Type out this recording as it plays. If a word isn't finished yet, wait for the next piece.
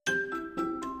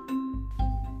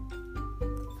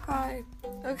Hi.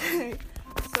 Okay,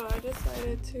 so I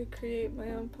decided to create my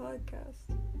own podcast.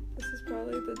 This is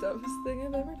probably the dumbest thing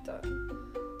I've ever done,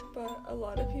 but a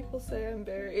lot of people say I'm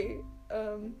very,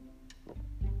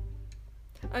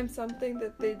 I'm something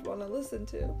that they'd want to listen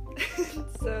to.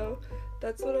 So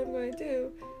that's what I'm going to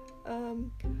do.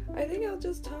 I think I'll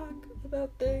just talk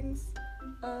about things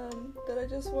that I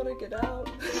just want to get out.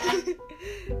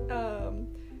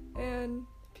 And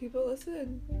people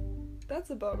listen.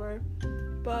 That's a bummer.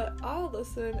 But I'll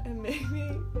listen and maybe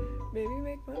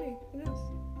make money. Who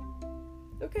knows?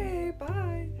 Okay,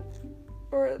 bye.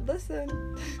 Or listen.